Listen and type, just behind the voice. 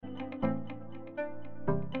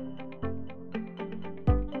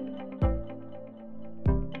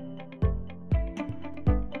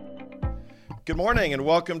Good morning and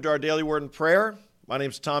welcome to our daily word and prayer. My name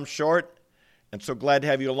is Tom Short and so glad to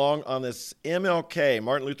have you along on this MLK,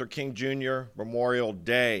 Martin Luther King Jr. Memorial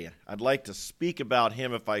Day. I'd like to speak about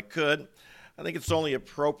him if I could. I think it's only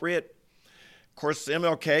appropriate. Of course,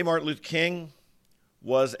 MLK, Martin Luther King,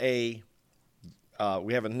 was we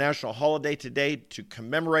have a national holiday today to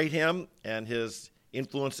commemorate him and his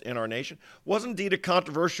influence in our nation. Was indeed a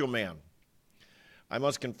controversial man. I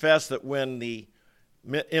must confess that when the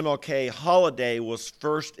MLK holiday was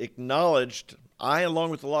first acknowledged, I, along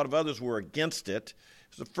with a lot of others, were against it.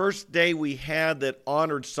 It was the first day we had that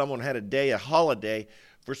honored someone, had a holiday,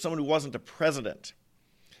 for someone who wasn't a president.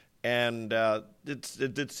 And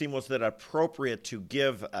it did seem was that appropriate to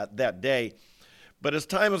give that day. But as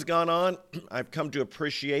time has gone on, I've come to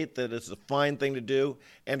appreciate that it's a fine thing to do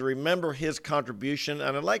and to remember his contribution.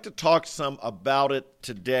 And I'd like to talk some about it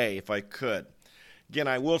today, if I could. Again,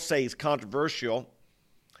 I will say he's controversial.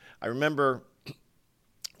 I remember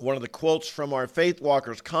one of the quotes from our Faith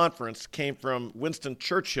Walkers conference came from Winston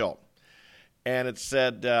Churchill. And it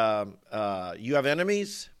said, you have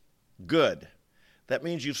enemies? Good. That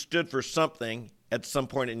means you've stood for something at some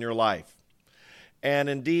point in your life. And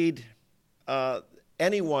indeed,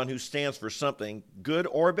 anyone who stands for something, good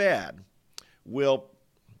or bad, will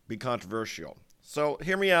be controversial. So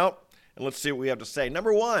hear me out, and let's see what we have to say.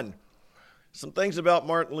 Number one, some things about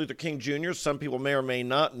Martin Luther King Jr. some people may or may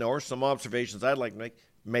not know, or some observations I'd like to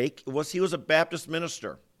make was he was a Baptist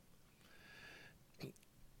minister.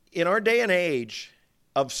 In our day and age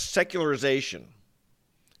of secularization,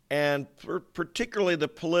 and particularly the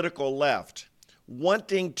political left,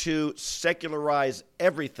 wanting to secularize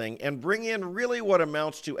everything and bring in really what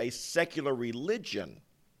amounts to a secular religion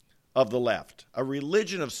of the left, a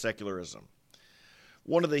religion of secularism.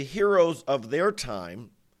 One of the heroes of their time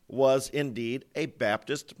was indeed a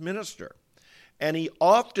Baptist minister, and he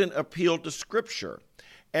often appealed to Scripture,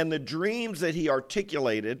 and the dreams that he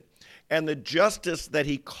articulated and the justice that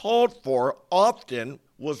he called for often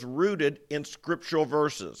was rooted in scriptural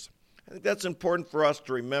verses. I think that's important for us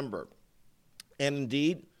to remember. And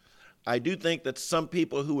indeed, I do think that some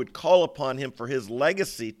people who would call upon him for his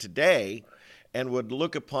legacy today and would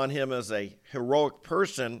look upon him as a heroic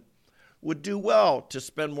person would do well to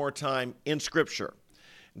spend more time in Scripture.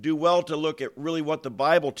 Do well to look at really what the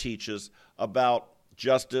Bible teaches about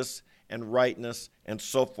justice and rightness and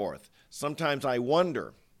so forth. Sometimes I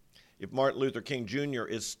wonder if Martin Luther King Jr.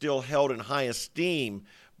 is still held in high esteem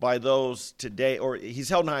by those today, or he's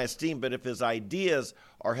held in high esteem, but if his ideas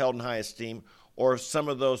are held in high esteem, or some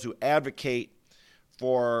of those who advocate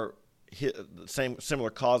for similar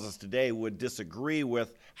causes today would disagree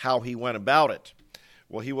with how he went about it.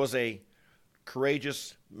 Well, he was a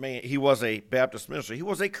courageous man. He was a Baptist minister. He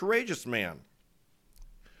was a courageous man.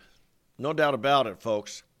 No doubt about it,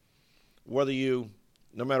 folks. No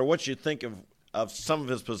matter what you think of some of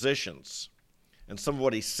his positions and some of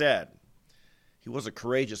what he said, he was a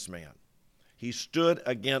courageous man. He stood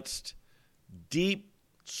against deep,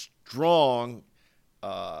 strong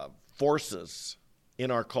forces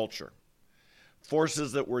in our culture,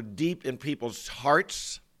 forces that were deep in people's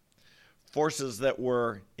hearts, forces that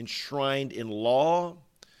were enshrined in law,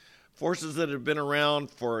 forces that have been around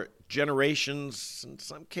for generations, in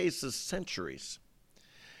some cases centuries.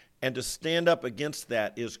 And to stand up against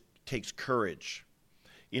that takes courage.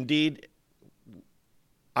 Indeed,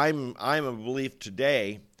 I'm a belief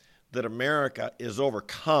today that America is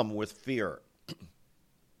overcome with fear.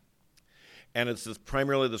 And it's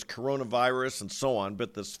primarily this coronavirus and so on,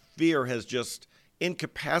 but this fear has just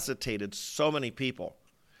incapacitated so many people.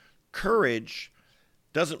 Courage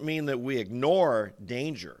doesn't mean that we ignore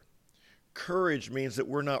danger. Courage means that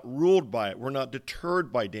we're not ruled by it. We're not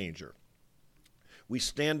deterred by danger. We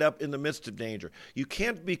stand up in the midst of danger. You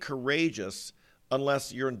can't be courageous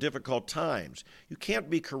unless you're in difficult times. You can't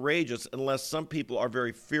be courageous unless some people are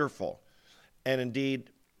very fearful. And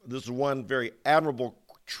indeed, this is one very admirable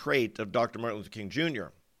trait of Dr. Martin Luther King Jr.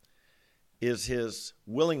 is his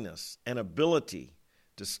willingness and ability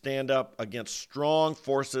to stand up against strong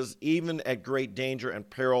forces, even at great danger and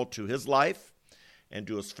peril to his life and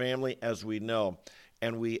to his family, as we know.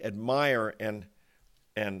 And we admire and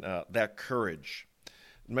that courage.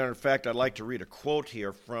 As a matter of fact, I'd like to read a quote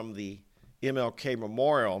here from the MLK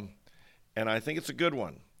Memorial, and I think it's a good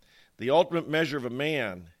one. The ultimate measure of a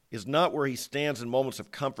man is not where he stands in moments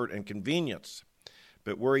of comfort and convenience,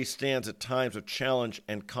 but where he stands at times of challenge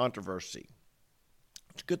and controversy.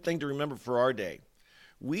 It's a good thing to remember for our day.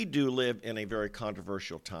 We do live in a very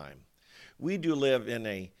controversial time. We do live in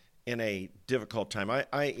a difficult time.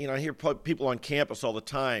 I hear people on campus all the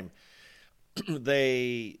time.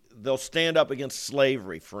 They'll stand up against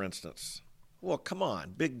slavery, for instance, Well, come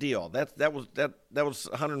on, big deal. That was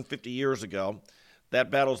 150 years ago.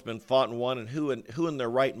 That battle's been fought and won, and who in their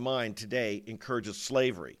right mind today encourages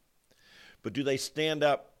slavery? But do they stand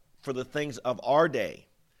up for the things of our day?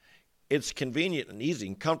 It's convenient and easy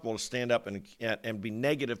and comfortable to stand up and be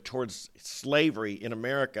negative towards slavery in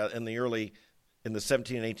America in the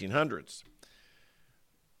 17 and 1800s. It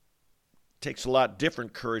takes a lot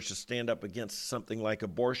different courage to stand up against something like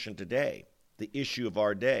abortion today, the issue of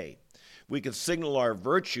our day. We can signal our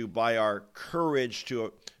virtue by our courage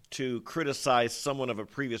to criticize someone of a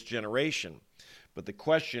previous generation. But the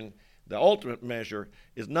question, the ultimate measure,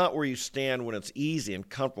 is not where you stand when it's easy and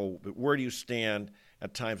comfortable, but where do you stand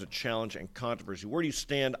at times of challenge and controversy? Where do you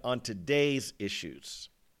stand on today's issues?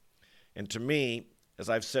 And to me, as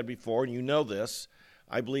I've said before, and you know this,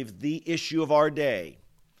 I believe the issue of our day,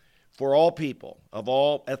 for all people of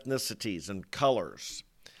all ethnicities and colors,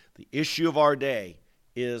 the issue of our day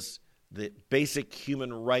is the basic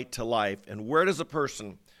human right to life. And where does a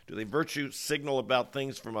person, do they virtue signal about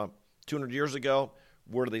things from 200 years ago?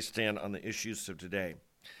 Where do they stand on the issues of today?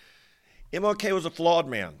 MLK was a flawed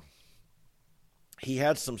man. He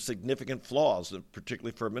had some significant flaws,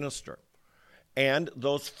 particularly for a minister. And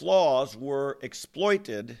those flaws were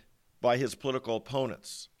exploited by his political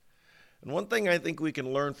opponents. And one thing I think we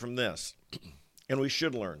can learn from this, and we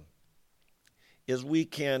should learn, is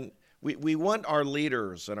we want our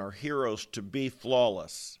leaders and our heroes to be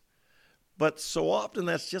flawless. But so often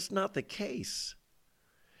that's just not the case.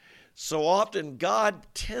 So often God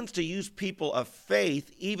tends to use people of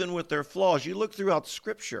faith even with their flaws. You look throughout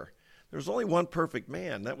Scripture, there's only one perfect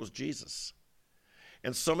man, that was Jesus.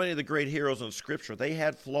 And so many of the great heroes in Scripture, they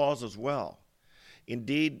had flaws as well.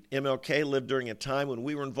 Indeed, MLK lived during a time when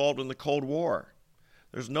we were involved in the Cold War.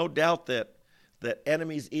 There's no doubt that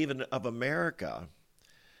enemies even of America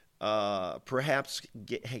perhaps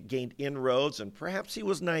gained inroads, and perhaps he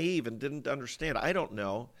was naive and didn't understand. I don't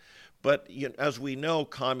know. But as we know,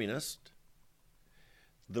 communist,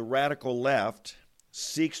 the radical left,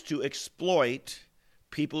 seeks to exploit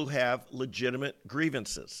people who have legitimate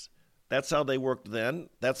grievances. That's how they worked then.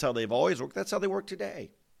 That's how they've always worked. That's how they work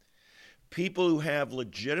today. People who have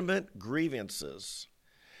legitimate grievances,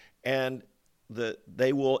 and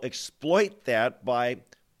they will exploit that by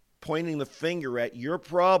pointing the finger at your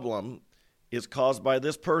problem is caused by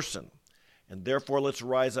this person, and therefore let's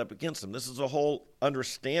rise up against them. This is a whole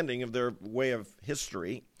understanding of their way of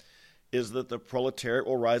history, is that the proletariat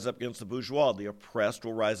will rise up against the bourgeois, the oppressed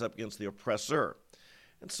will rise up against the oppressor.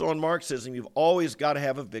 And so in Marxism, you've always got to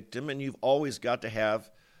have a victim, and you've always got to have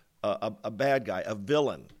a bad guy, a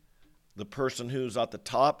villain. The person who's at the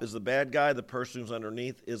top is the bad guy, the person who's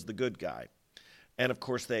underneath is the good guy. And of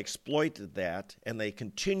course, they exploited that, and they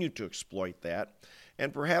continue to exploit that.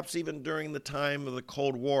 And perhaps even during the time of the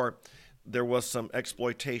Cold War, there was some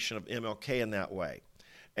exploitation of MLK in that way.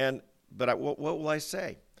 But what will I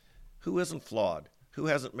say? Who isn't flawed? Who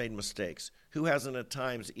hasn't made mistakes? Who hasn't at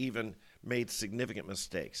times even made significant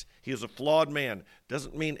mistakes? He was a flawed man.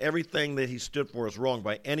 Doesn't mean everything that he stood for is wrong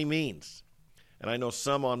by any means. And I know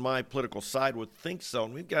some on my political side would think so,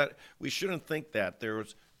 and we shouldn't think that.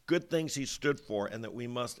 There's good things he stood for, and that we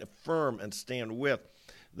must affirm and stand with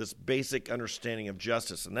this basic understanding of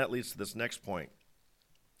justice. And that leads to this next point.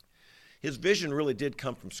 His vision really did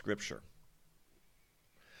come from Scripture.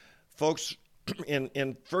 Folks,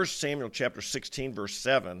 in 1 Samuel chapter 16, verse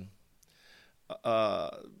 7,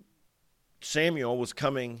 Samuel was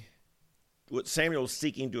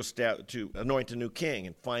seeking to anoint a new king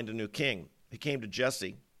and find a new king. He came to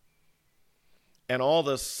Jesse, and all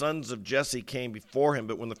the sons of Jesse came before him.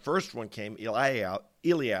 But when the first one came,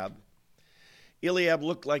 Eliab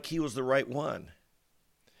looked like he was the right one.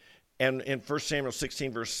 And in 1 Samuel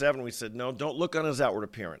 16, verse 7, we said, no, don't look on his outward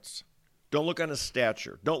appearance. Don't look on his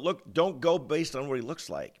stature. Don't go based on what he looks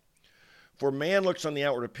like. For man looks on the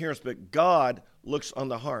outward appearance, but God looks on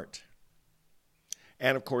the heart.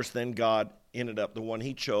 And of course, then God ended up, the one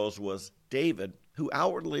he chose was David, who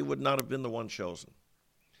outwardly would not have been the one chosen.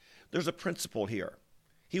 There's a principle here.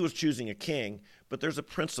 He was choosing a king, but there's a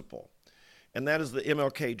principle. And that is the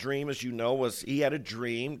MLK dream, as you know, was he had a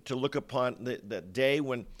dream to look upon that day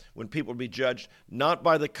when people would be judged not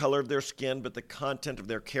by the color of their skin, but the content of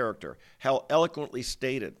their character. How eloquently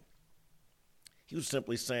stated. He was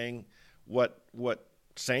simply saying what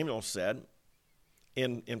Samuel said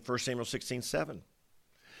in 1 Samuel 16:7,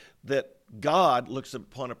 that God looks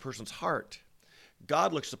upon a person's heart.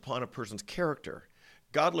 God looks upon a person's character.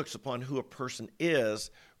 God looks upon who a person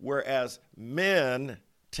is, whereas men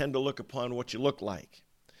tend to look upon what you look like.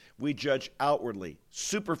 We judge outwardly,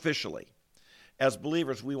 superficially. As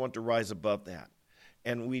believers, we want to rise above that.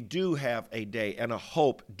 And we do have a day and a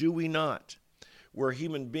hope, do we not? Where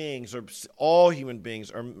all human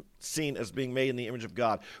beings are seen as being made in the image of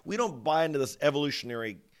God. We don't buy into this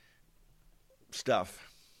evolutionary stuff.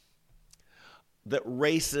 That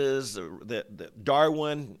races, that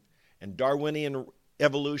Darwin and Darwinian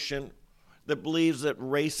evolution, that believes that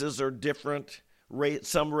races are different,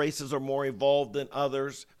 some races are more evolved than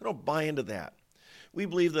others. We don't buy into that. We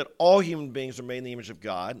believe that all human beings are made in the image of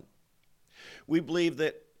God. We believe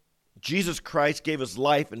that Jesus Christ gave his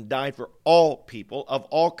life and died for all people of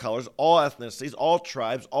all colors, all ethnicities, all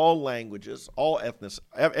tribes, all languages, all ethnicities,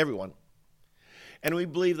 everyone. And we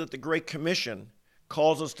believe that the Great Commission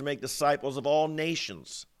calls us to make disciples of all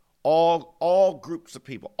nations, all groups of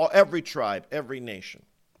people, every tribe, every nation.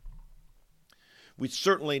 We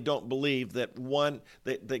certainly don't believe that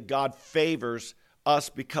that God favors us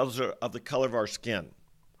because of the color of our skin.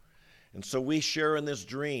 And so we share in this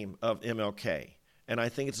dream of MLK, and I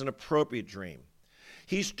think it's an appropriate dream.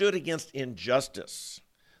 He stood against injustice.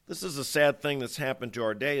 This is a sad thing that's happened to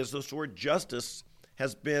our day, is this word justice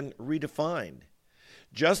has been redefined.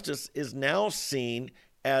 Justice is now seen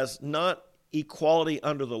as not equality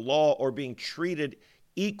under the law or being treated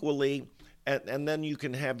equally, and then you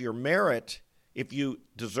can have your merit if you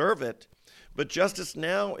deserve it. But justice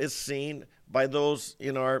now is seen by those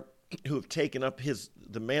who have taken up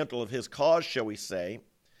the mantle of his cause, shall we say.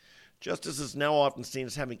 Justice is now often seen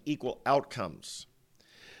as having equal outcomes.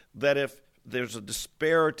 That if there's a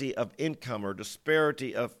disparity of income or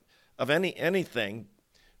disparity of anything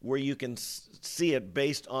where you can see it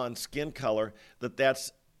based on skin color,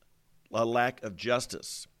 that's a lack of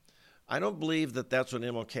justice. I don't believe that that's what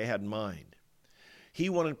MLK had in mind. He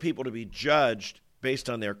wanted people to be judged based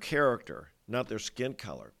on their character, not their skin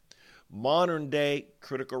color. Modern day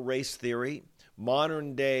critical race theory,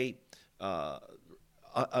 modern day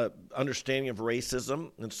understanding of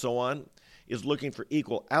racism and so on is looking for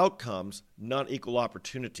equal outcomes, not equal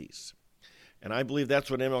opportunities. And I believe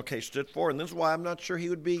that's what MLK stood for, and this is why I'm not sure he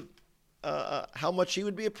would be, how much he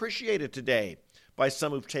would be appreciated today by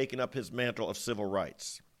some who've taken up his mantle of civil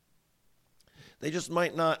rights. They just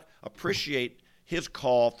might not appreciate his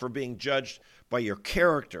call for being judged by your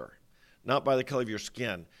character, not by the color of your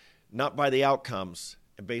skin, not by the outcomes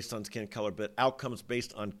based on skin color, but outcomes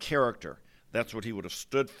based on character. That's what he would have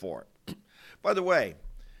stood for. By the way,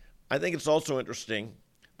 I think it's also interesting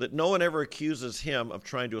that no one ever accuses him of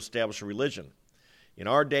trying to establish a religion. In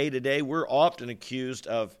our day today, we're often accused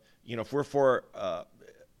of, if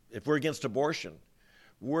we're against abortion,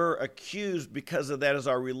 we're accused because of that as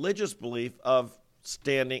our religious belief of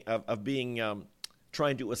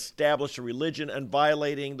trying to establish a religion and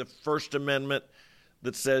violating the First Amendment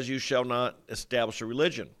that says you shall not establish a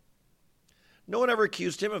religion. No one ever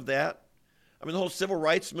accused him of that. I mean, the whole civil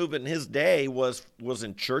rights movement in his day was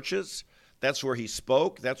in churches. That's where he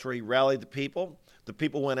spoke. That's where he rallied the people. The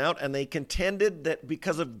people went out and they contended that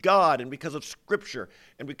because of God and because of Scripture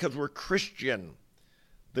and because we're Christian,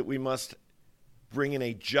 that we must bring in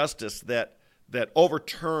a justice that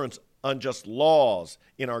overturns unjust laws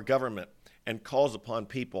in our government and calls upon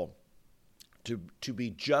people to be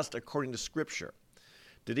just according to Scripture.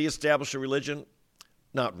 Did he establish a religion?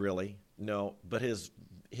 Not really, no. But his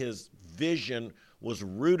vision was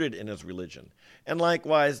rooted in his religion. And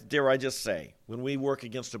likewise, dare I just say, when we work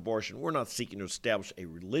against abortion, we're not seeking to establish a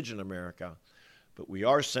religion in America, but we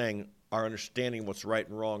are saying our understanding of what's right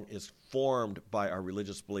and wrong is formed by our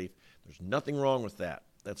religious belief. There's nothing wrong with that.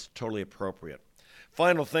 That's totally appropriate.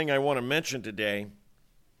 Final thing I want to mention today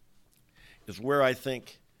is where I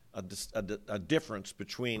think a difference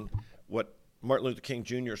between what Martin Luther King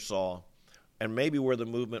Jr. saw and maybe where the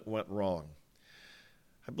movement went wrong.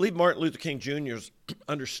 I believe Martin Luther King Jr.'s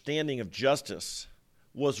understanding of justice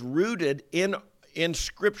was rooted in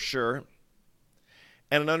Scripture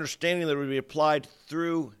and an understanding that would be applied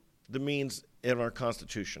through the means in our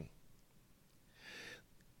Constitution.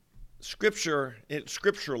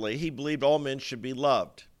 Scripturally, he believed all men should be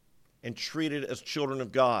loved and treated as children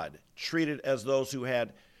of God, treated as those who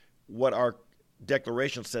had what our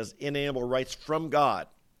Declaration says, inalienable rights from God,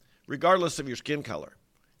 regardless of your skin color.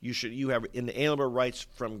 You have inalienable rights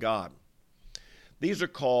from God. These are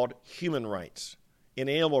called human rights.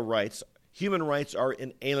 Inalienable rights. Human rights are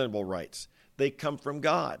inalienable rights. They come from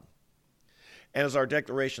God. And as our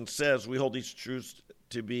Declaration says, we hold these truths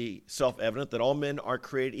to be self-evident, that all men are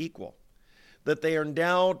created equal, that they are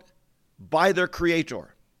endowed by their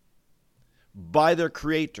Creator,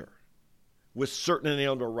 with certain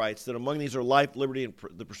inalienable rights, that among these are life, liberty, and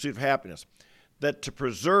the pursuit of happiness, that to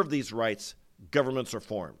preserve these rights, governments are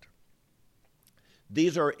formed.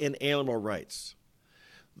 These are inalienable rights.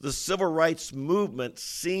 the civil rights movement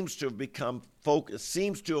seems to have become focused,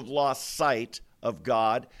 seems to have lost sight of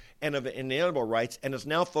God and of inalienable rights, and is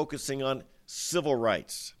now focusing on civil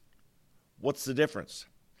rights. What's the difference?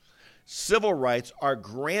 Civil rights are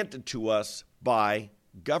granted to us by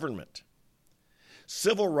government.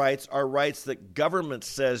 Civil rights are rights that government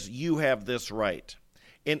says you have this right.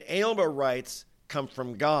 Inalienable rights come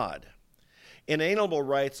from God. Inalienable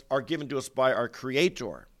rights are given to us by our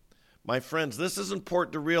Creator. My friends, this is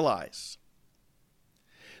important to realize,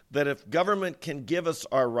 that if government can give us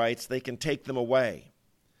our rights, they can take them away.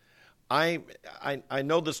 I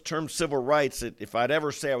know this term civil rights, if I'd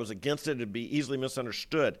ever say I was against it, it'd be easily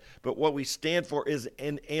misunderstood. But what we stand for is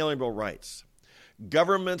inalienable rights.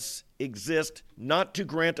 Governments exist not to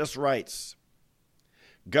grant us rights.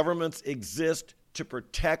 Governments exist to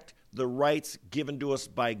protect the rights given to us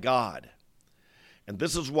by God. And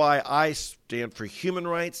this is why I stand for human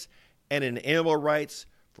rights and inalienable rights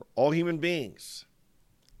for all human beings,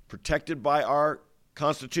 protected by our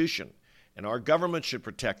Constitution. And our government should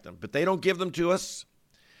protect them. But they don't give them to us,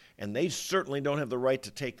 and they certainly don't have the right to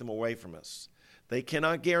take them away from us. They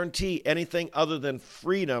cannot guarantee anything other than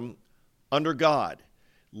freedom under God,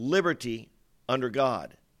 liberty under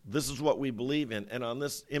God. This is what we believe in. And on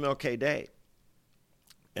this MLK Day,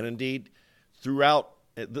 and indeed throughout,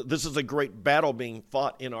 this is a great battle being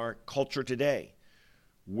fought in our culture today.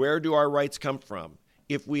 Where do our rights come from?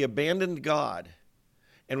 If we abandon God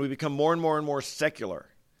and we become more and more and more secular,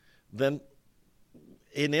 then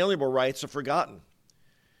inalienable rights are forgotten.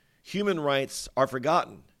 Human rights are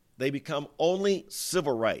forgotten. They become only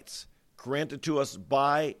civil rights granted to us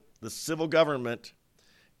by the civil government.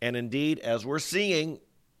 And indeed, as we're seeing,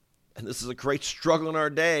 and this is a great struggle in our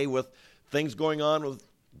day with things going on with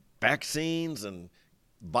vaccines and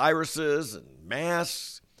viruses and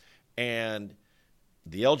masks and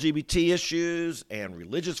the LGBT issues and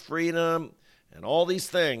religious freedom and all these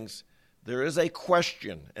things, there is a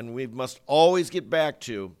question, and we must always get back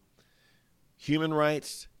to human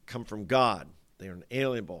rights come from God. They are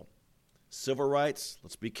inalienable. Civil rights,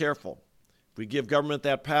 let's be careful. If we give government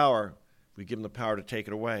that power, we give them the power to take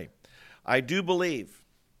it away. I do believe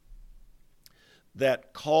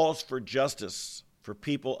that calls for justice for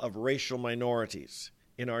people of racial minorities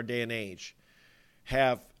in our day and age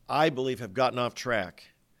I believe, have gotten off track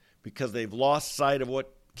because they've lost sight of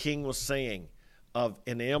what King was saying of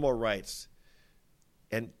inalienable rights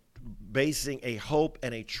and basing a hope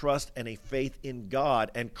and a trust and a faith in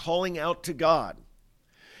God and calling out to God.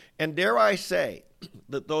 And dare I say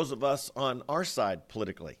that those of us on our side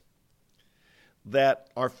politically that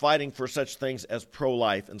are fighting for such things as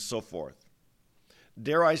pro-life and so forth,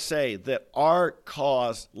 dare I say that our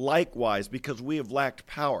cause likewise, because we have lacked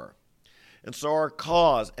power, and so our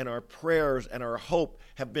cause and our prayers and our hope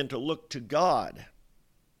have been to look to God.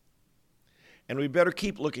 And we better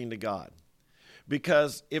keep looking to God.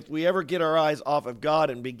 Because if we ever get our eyes off of God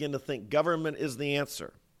and begin to think government is the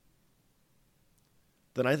answer,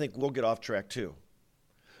 then I think we'll get off track too.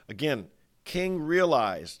 Again, King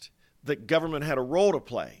realized that government had a role to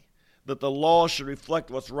play, that the law should reflect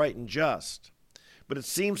what's right and just. But it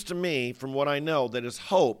seems to me, from what I know, that his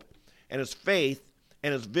hope and his faith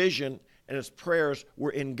and his vision and his prayers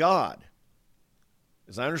were in God.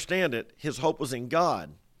 As I understand it, his hope was in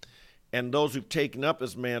God. And those who've taken up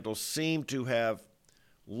his mantle seem to have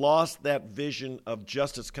lost that vision of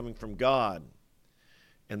justice coming from God.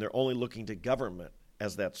 And they're only looking to government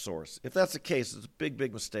as that source. If that's the case, it's a big,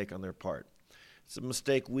 big mistake on their part. It's a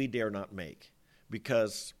mistake we dare not make,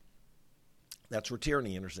 because that's where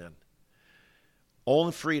tyranny enters in.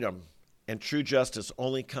 Only freedom and true justice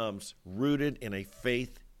only comes rooted in a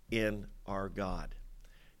faith in our God.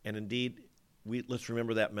 And indeed, let's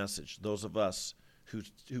remember that message, those of us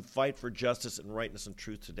who fight for justice and rightness and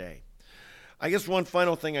truth today. I guess one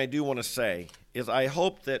final thing I do want to say is I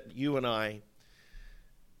hope that you and I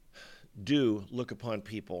do look upon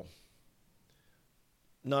people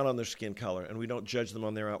not on their skin color, and we don't judge them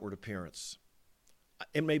on their outward appearance.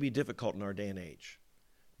 It may be difficult in our day and age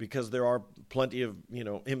because there are plenty of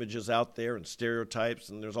images out there and stereotypes,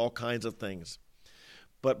 and there's all kinds of things.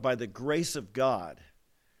 But by the grace of God,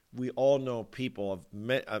 we all know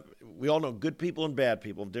we all know good people and bad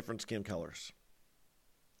people of different skin colors.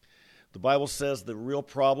 The Bible says the real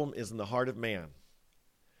problem is in the heart of man.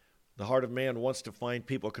 The heart of man wants to find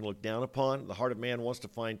people it can look down upon. The heart of man wants to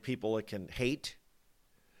find people it can hate.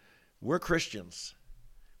 We're Christians.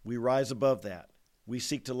 We rise above that. We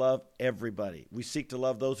seek to love everybody. We seek to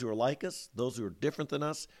love those who are like us, those who are different than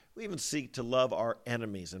us. We even seek to love our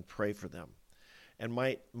enemies and pray for them. And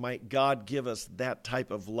might God give us that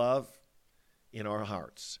type of love in our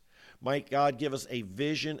hearts. Might God give us a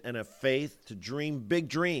vision and a faith to dream big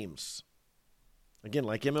dreams. Again,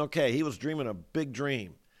 like MLK, he was dreaming a big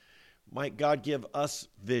dream. Might God give us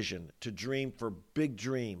vision to dream for big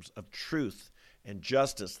dreams of truth and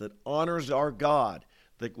justice that honors our God,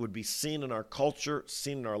 that would be seen in our culture,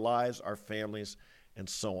 seen in our lives, our families, and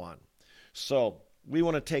so on. So we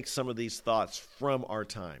want to take some of these thoughts from our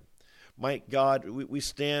time. Might God, we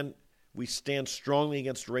stand strongly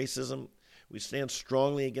against racism. We stand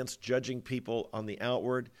strongly against judging people on the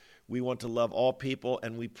outward. We want to love all people,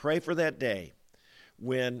 and we pray for that day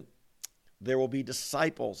when there will be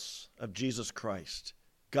disciples of Jesus Christ,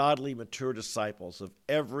 godly, mature disciples of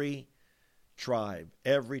every tribe,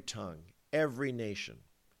 every tongue, every nation,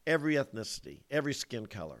 every ethnicity, every skin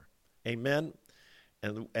color. Amen?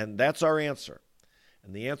 And that's our answer.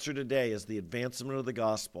 And the answer today is the advancement of the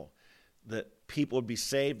gospel, that people would be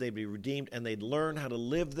saved, they'd be redeemed, and they'd learn how to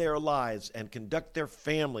live their lives and conduct their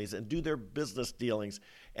families and do their business dealings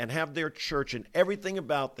and have their church and everything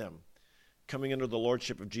about them coming under the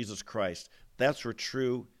lordship of Jesus Christ. That's where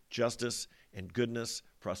true justice and goodness,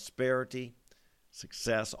 prosperity,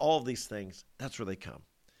 success, all of these things, that's where they come.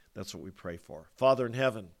 That's what we pray for. Father in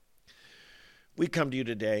heaven, we come to you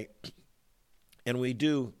today, and we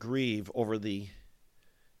do grieve over the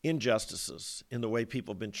injustices in the way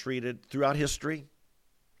people have been treated throughout history,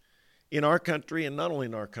 in our country, and not only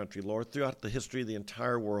in our country, Lord, throughout the history of the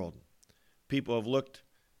entire world. People have looked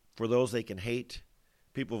for those they can hate.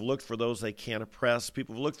 People have looked for those they can't oppress.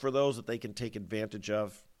 People have looked for those that they can take advantage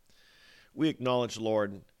of. We acknowledge,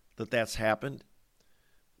 Lord, that that's happened.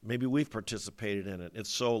 Maybe we've participated in it. If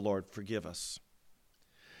so, Lord, forgive us.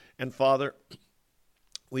 And Father,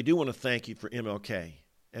 we do want to thank you for MLK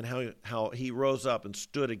and how he rose up and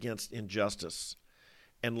stood against injustice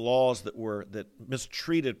and laws that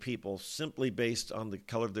mistreated people simply based on the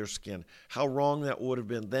color of their skin. How wrong that would have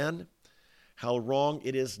been then, how wrong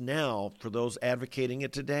it is now for those advocating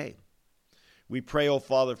it today. We pray, oh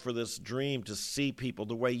Father, for this dream to see people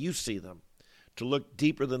the way you see them, to look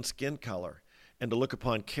deeper than skin color, and to look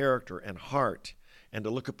upon character and heart, and to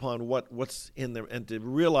look upon what's in them, and to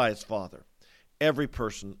realize, Father, every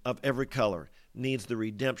person of every color needs the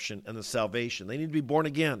redemption and the salvation. They need to be born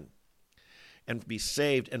again and be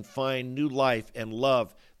saved and find new life and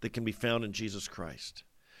love that can be found in Jesus Christ.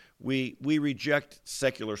 We reject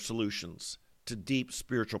secular solutions to deep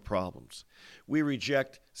spiritual problems. We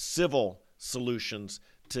reject civil solutions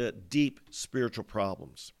to deep spiritual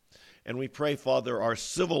problems. And we pray, Father, our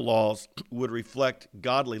civil laws would reflect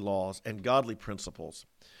godly laws and godly principles.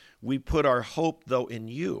 We put our hope, though, in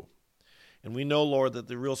you. And we know, Lord, that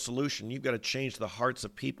the real solution, you've got to change the hearts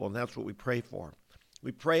of people, and that's what we pray for.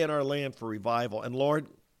 We pray in our land for revival. And Lord,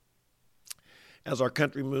 as our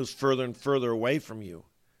country moves further and further away from you,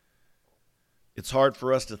 it's hard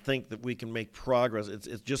for us to think that we can make progress.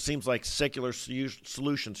 It just seems like secular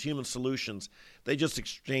solutions, human solutions, they just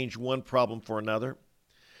exchange one problem for another.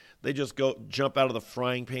 They just jump out of the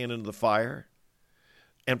frying pan into the fire.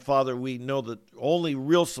 And Father, we know that only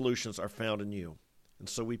real solutions are found in you. And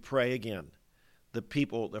so we pray again, the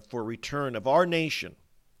people, that for return of our nation,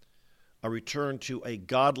 a return to a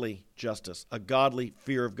godly justice, a godly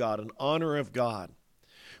fear of God, an honor of God.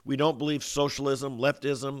 We don't believe socialism,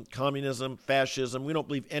 leftism, communism, fascism, we don't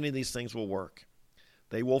believe any of these things will work.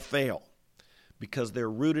 They will fail because they're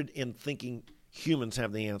rooted in thinking humans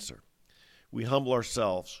have the answer. We humble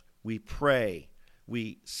ourselves. We pray.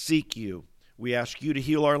 We seek you. We ask you to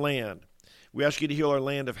heal our land. We ask you to heal our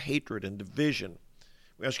land of hatred and division.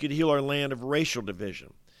 We ask you to heal our land of racial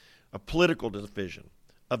division, of political division,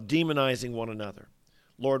 of demonizing one another.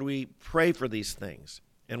 Lord, we pray for these things.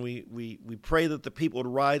 And we pray that the people would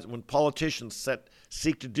rise when politicians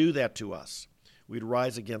seek to do that to us. We'd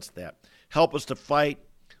rise against that. Help us to fight,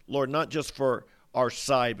 Lord, not just for our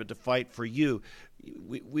side, but to fight for you.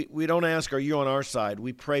 We don't ask, are you on our side?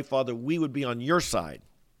 We pray, Father, we would be on your side.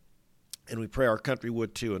 And we pray our country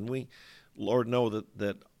would too. And we, Lord, know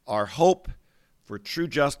that our hope for true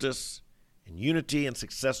justice and unity and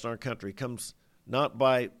success in our country comes not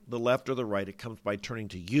by the left or the right. It comes by turning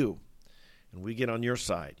to you. And we get on your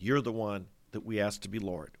side. You're the one that we ask to be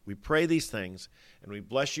Lord. We pray these things, and we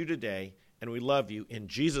bless you today, and we love you. In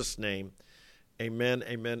Jesus' name, amen,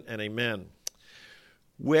 amen, and amen.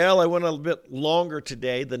 Well, I went a little bit longer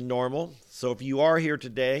today than normal. So if you are here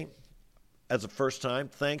today as a first time,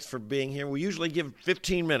 thanks for being here. We usually give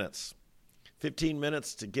 15 minutes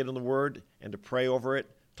to get in the Word and to pray over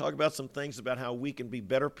it. Talk about some things about how we can be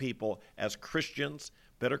better people as Christians,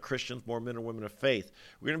 better Christians, more men and women of faith.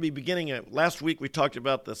 We're going to be beginning last week we talked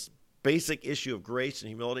about this basic issue of grace and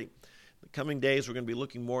humility. In the coming days, we're going to be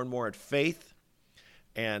looking more and more at faith,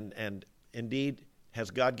 And indeed,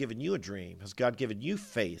 has God given you a dream? Has God given you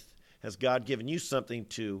faith? Has God given you something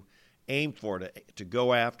to aim for, to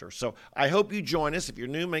go after? So I hope you join us. If you're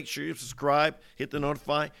new, make sure you subscribe, hit the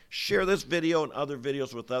notify, share this video and other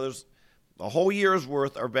videos with others. The whole year's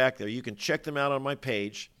worth are back there. You can check them out on my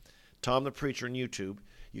page, Tom the Preacher on YouTube.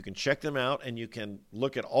 You can check them out, and you can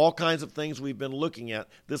look at all kinds of things we've been looking at.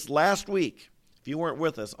 This last week, if you weren't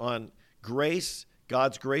with us, on grace,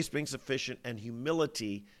 God's grace being sufficient, and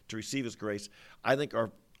humility to receive his grace, I think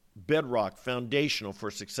are bedrock, foundational for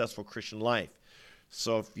a successful Christian life.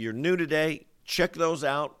 So if you're new today, check those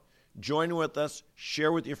out. Join with us,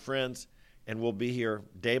 share with your friends, and we'll be here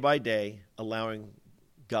day by day, allowing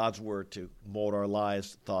God's word to mold our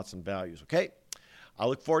lives, thoughts, and values. Okay? I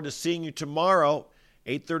look forward to seeing you tomorrow,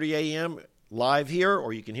 8:30 a.m., live here,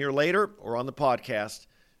 or you can hear later, or on the podcast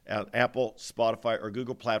at Apple, Spotify, or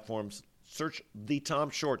Google platforms. Search The Tom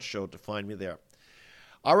Short Show to find me there.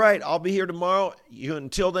 All right, I'll be here tomorrow.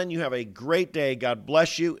 Until then, you have a great day. God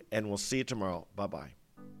bless you, and we'll see you tomorrow. Bye-bye.